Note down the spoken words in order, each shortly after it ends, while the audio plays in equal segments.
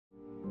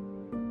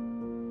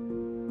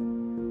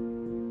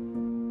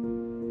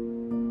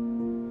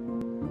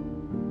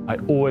I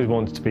always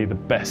wanted to be the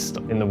best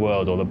in the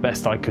world, or the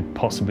best I could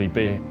possibly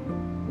be.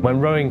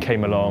 When rowing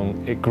came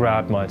along, it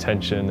grabbed my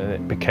attention and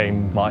it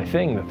became my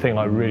thing, the thing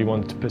I really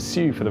wanted to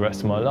pursue for the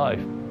rest of my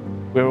life.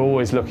 We're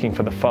always looking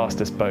for the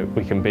fastest boat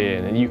we can be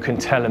in, and you can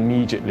tell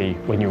immediately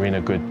when you're in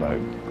a good boat.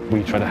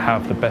 We try to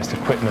have the best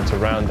equipment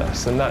around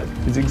us, and that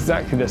is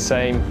exactly the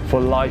same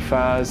for life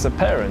as a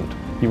parent.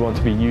 You want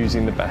to be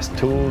using the best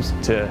tools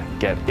to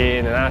get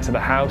in and out of the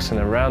house and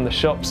around the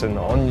shops and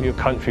on your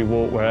country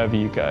walk wherever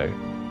you go.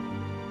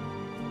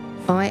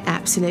 I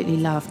absolutely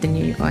love the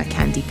new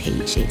iCandy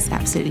Peach. It's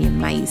absolutely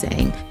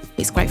amazing.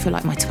 It's great for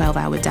like my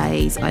 12-hour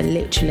days. I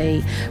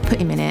literally put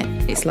him in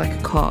it. It's like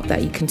a cot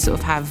that you can sort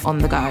of have on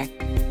the go.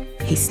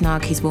 He's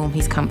snug, he's warm,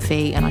 he's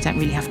comfy, and I don't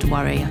really have to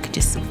worry. I could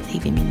just sort of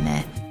leave him in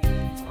there.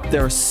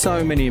 There are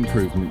so many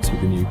improvements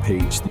with the new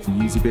Peach. The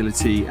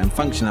usability and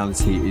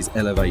functionality is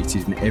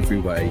elevated in every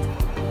way.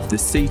 The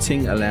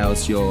seating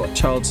allows your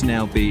child to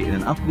now be in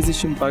an upper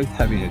position, both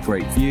having a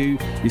great view.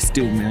 You're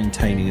still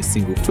maintaining a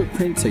single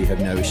footprint, so you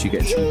have no issue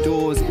getting through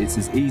doors. It's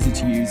as easy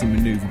to use and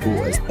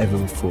manoeuvrable as ever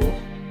before.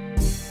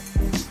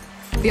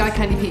 The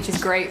iCandy Peach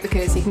is great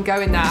because he can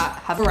go in that,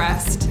 have a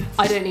rest.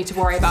 I don't need to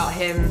worry about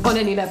him on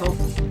any level.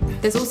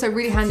 There's also a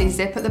really handy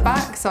zip at the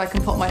back, so I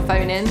can pop my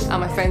phone in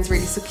and my phone's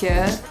really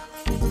secure.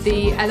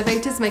 The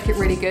elevators make it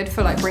really good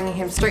for like bringing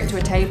him straight to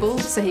a table,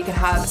 so he can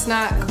have a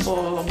snack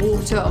or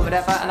water or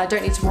whatever, and I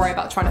don't need to worry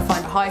about trying to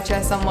find a high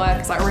chair somewhere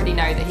because I already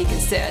know that he can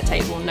sit at a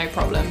table, no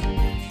problem.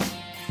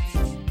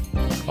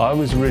 I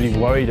was really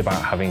worried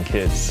about having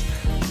kids,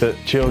 that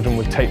children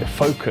would take the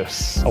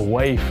focus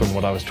away from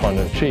what I was trying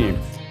to achieve.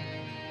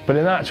 But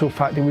in actual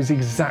fact, it was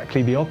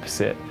exactly the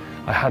opposite.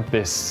 I had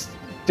this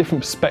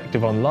different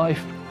perspective on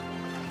life.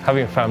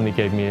 Having a family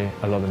gave me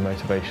a lot of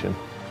motivation.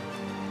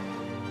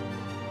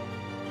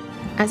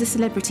 As a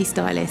celebrity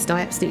stylist,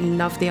 I absolutely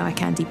love the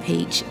iCandy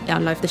Peach. I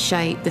love the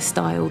shape, the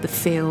style, the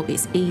feel.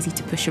 It's easy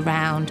to push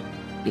around.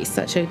 It's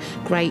such a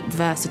great,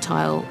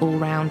 versatile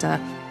all-rounder.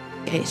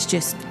 It's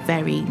just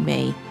very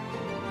me.